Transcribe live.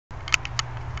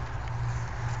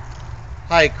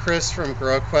Hi, Chris from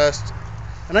Growquest,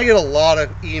 and I get a lot of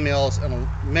emails and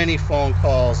many phone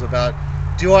calls about,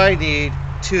 do I need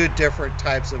two different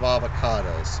types of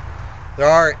avocados? There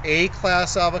are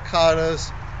A-class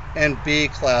avocados and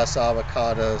B-class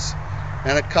avocados,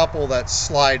 and a couple that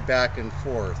slide back and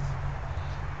forth.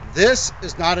 This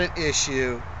is not an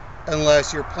issue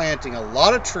unless you're planting a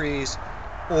lot of trees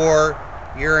or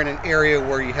you're in an area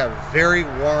where you have very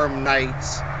warm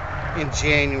nights in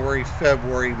January,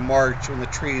 February, March when the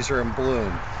trees are in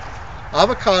bloom.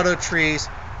 Avocado trees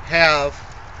have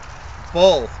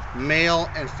both male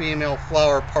and female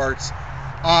flower parts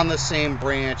on the same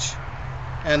branch,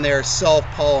 and they're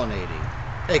self-pollinating,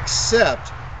 except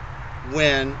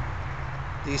when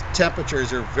these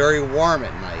temperatures are very warm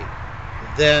at night.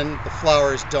 Then the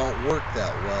flowers don't work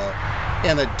that well,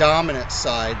 and the dominant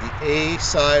side, the A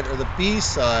side or the B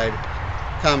side,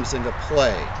 comes into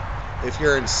play. If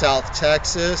you're in South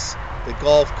Texas, the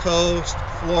Gulf Coast,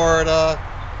 Florida,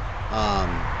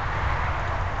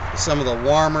 some of the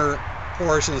warmer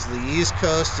portions of the East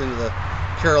Coast into the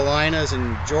Carolinas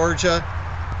and Georgia,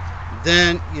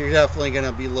 then you're definitely going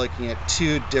to be looking at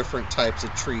two different types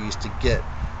of trees to get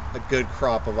a good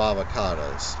crop of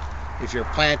avocados. If you're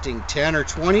planting 10 or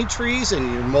 20 trees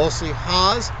and you're mostly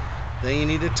haws, then you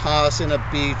need to toss in a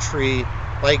B tree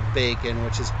like bacon,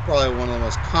 which is probably one of the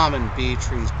most common B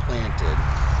trees planted.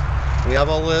 We have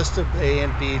a list of A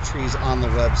and B trees on the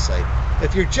website.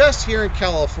 If you're just here in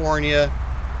California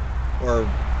or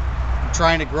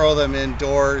trying to grow them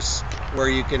indoors where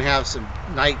you can have some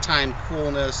nighttime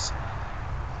coolness,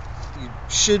 you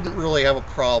shouldn't really have a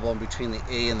problem between the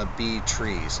A and the B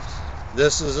trees.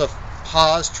 This is a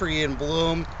haws tree in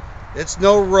bloom. It's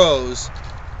no rose,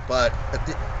 but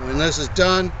when this is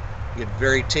done, you get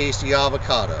very tasty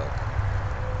avocado.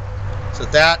 So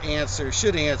that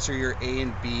should answer your A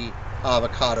and B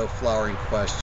avocado flowering question.